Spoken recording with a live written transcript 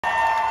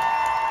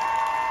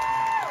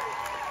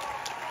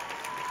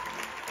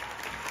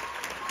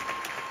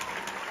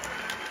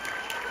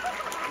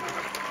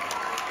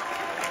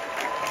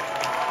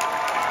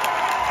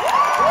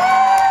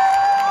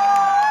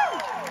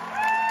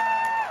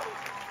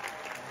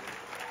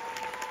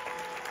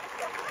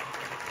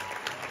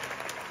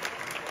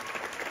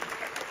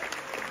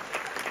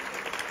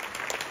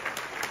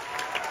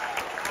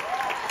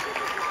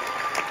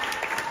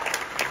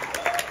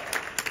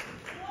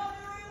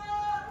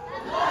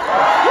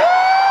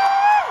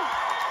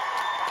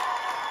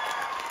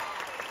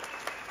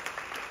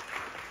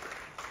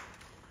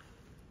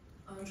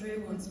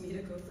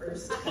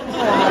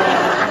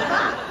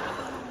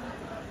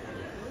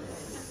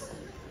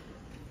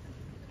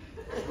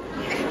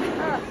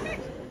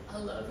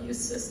you,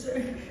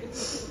 sister.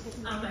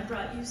 I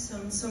brought you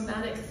some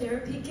somatic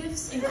therapy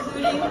gifts,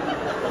 including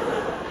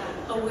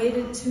a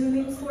weighted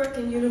tuning fork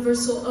and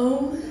universal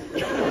ohm.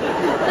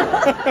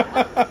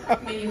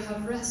 May you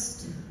have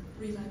rest,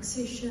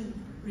 relaxation,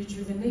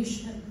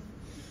 rejuvenation.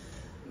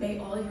 May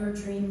all your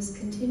dreams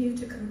continue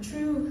to come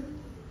true.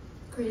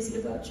 Crazy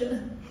about you.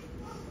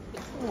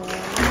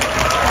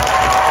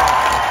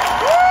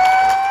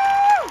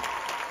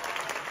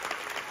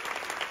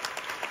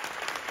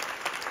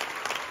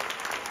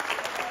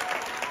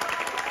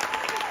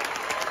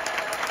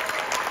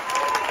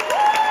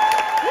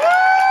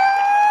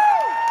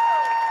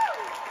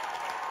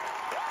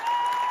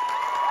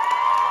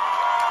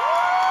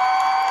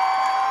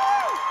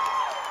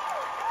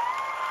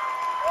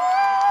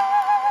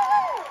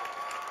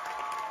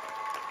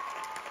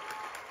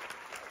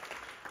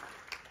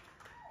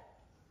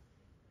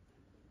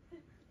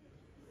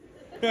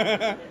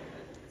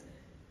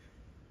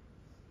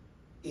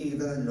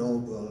 Eva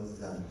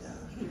Noblezada.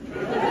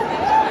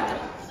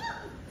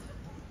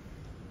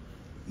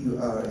 You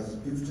are as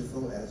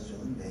beautiful as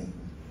your name.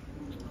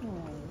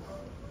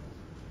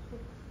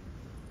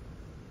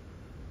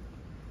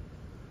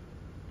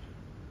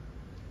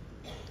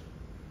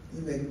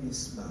 You make me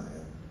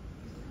smile.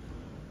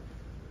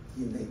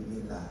 You make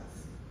me laugh.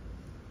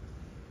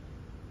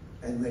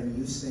 And when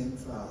you sing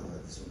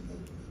flowers, you make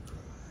me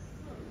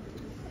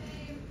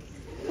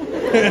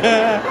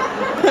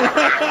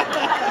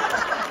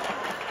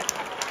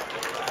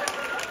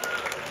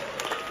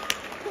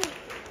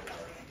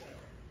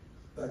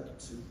But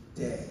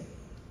today,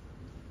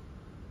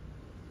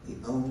 the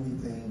only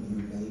thing you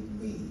made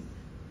me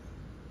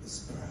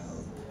is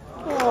proud.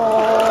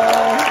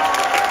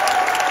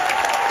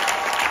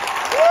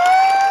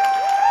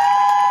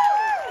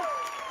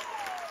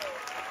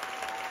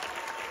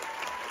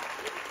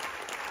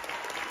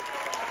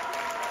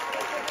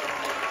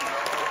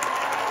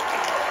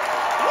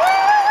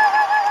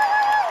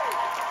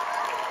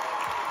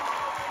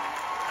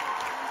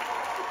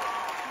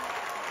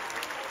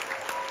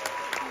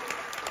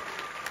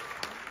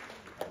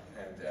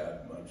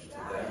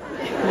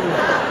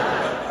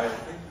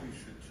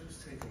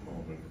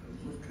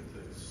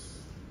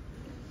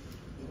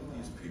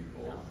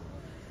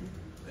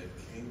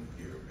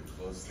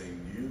 They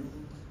knew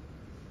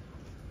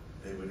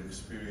they would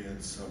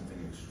experience something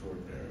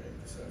extraordinary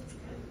this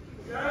afternoon.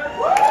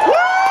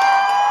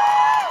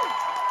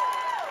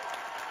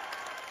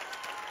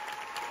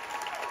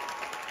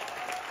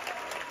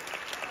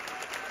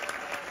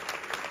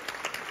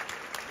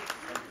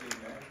 Something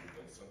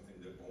magical, something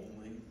that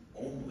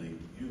only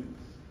you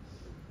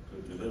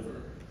could deliver.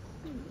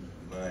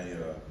 My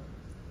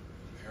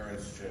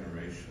parents'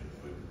 generation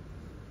would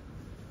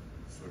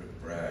sort of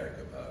brag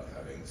about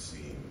having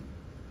seen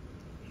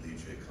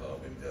DJ Club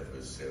in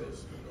Deathless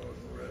Salesman or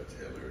Red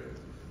Taylor in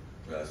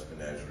Glass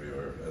Menagerie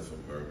or as a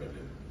Merman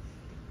in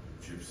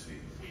Gypsy.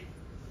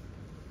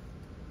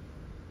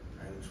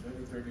 And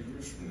 20, 30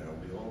 years from now,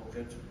 we all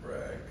get to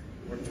brag,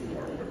 or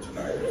tomorrow, or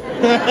tonight,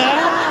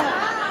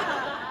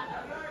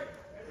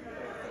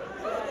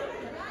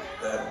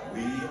 that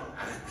we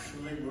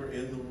actually were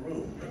in the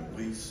room and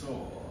we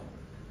saw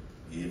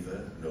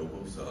Eva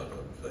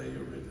Noblezada play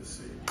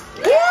Eurydice.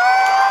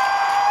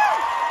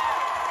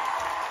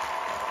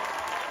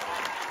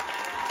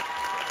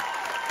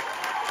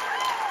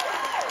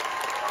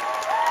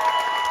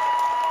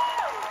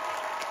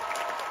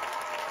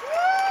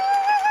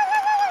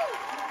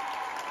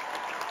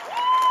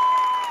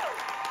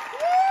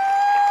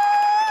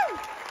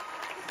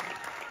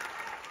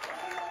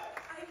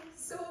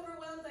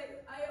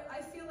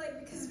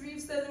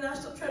 The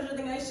national treasure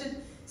thing, I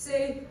should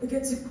say we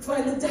get to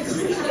find the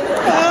Declaration.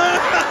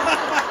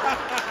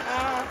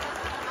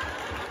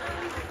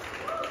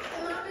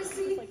 And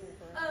obviously,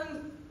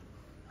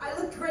 I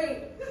look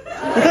great. I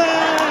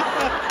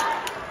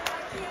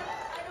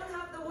don't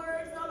have the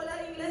words, no habla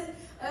inglés.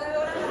 I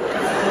don't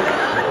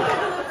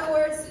have the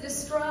words to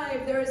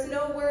describe. There is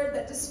no word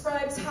that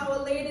describes how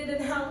elated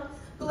and how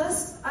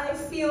blessed I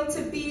feel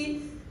to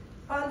be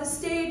on the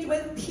stage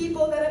with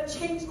people that have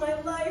changed my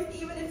life,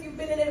 even if you've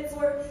been in it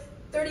for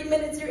 30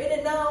 minutes, you're in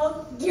it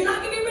now. You're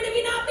not gonna get rid of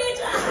me now, bitch!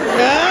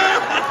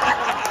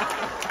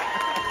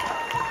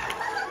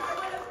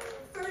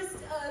 First,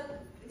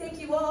 thank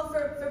you all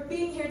for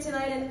being here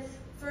tonight and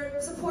for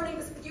supporting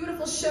this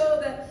beautiful show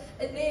that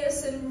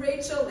Aeneas and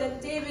Rachel and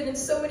David and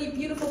so many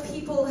beautiful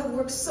people have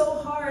worked so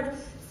hard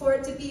for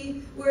it to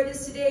be where it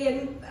is today.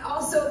 And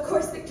also, of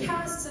course, the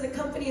casts and the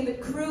company and the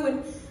crew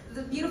and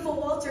the beautiful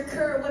Walter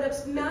Kerr. What a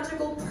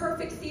magical,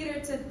 perfect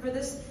theater for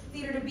this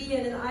theater to be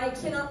in. And I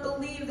cannot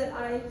believe that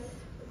I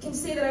can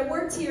say that I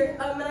worked here,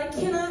 and I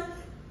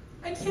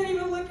can't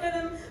even look at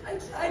him.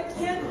 I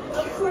can't,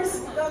 of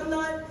course, I'm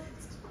not,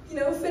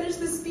 finish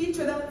this speech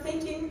without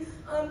thanking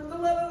the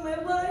love of my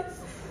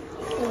life.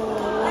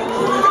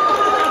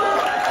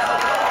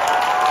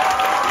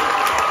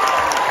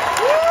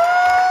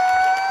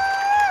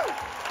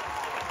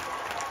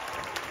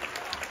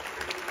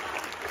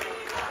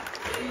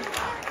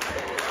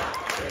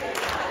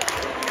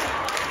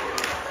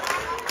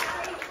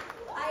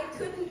 I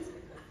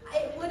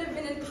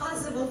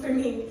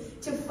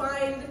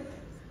find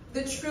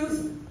the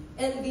truth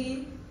and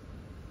the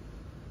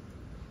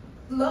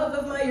love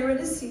of my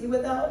Eurydice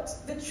without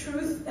the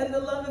truth and the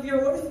love of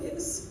your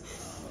Orpheus.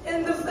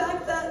 And the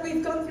fact that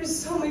we've gone through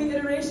so many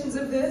iterations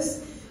of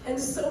this and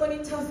so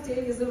many tough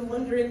days of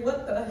wondering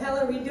what the hell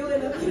are we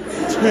doing up here.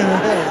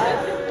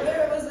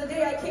 There was the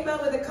day I came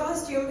out with a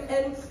costume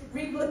and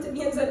Reed looked at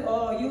me and said,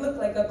 "Oh, you look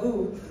like a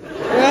boob."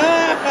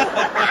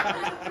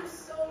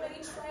 So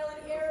many trial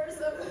and errors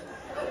of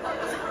what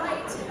was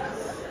right.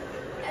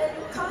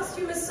 And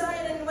costume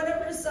aside and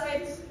whatever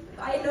aside,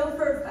 I know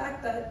for a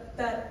fact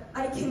that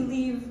I can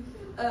leave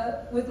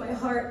with my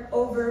heart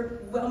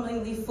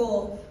overwhelmingly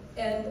full.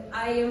 And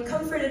I am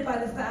comforted by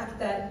the fact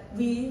that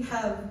we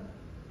have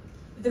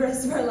the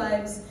rest of our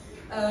lives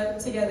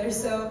together.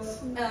 So,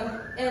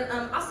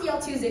 I'll see y'all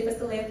Tuesday for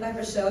the Layup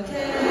Pfeiffer show,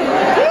 okay?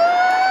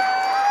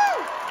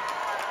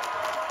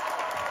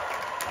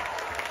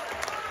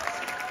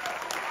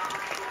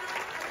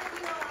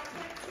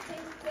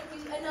 Thank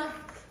you enough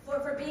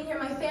for being here.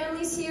 My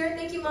family's here.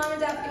 Thank you, Mom and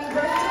Dad, for giving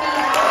birth to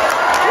me.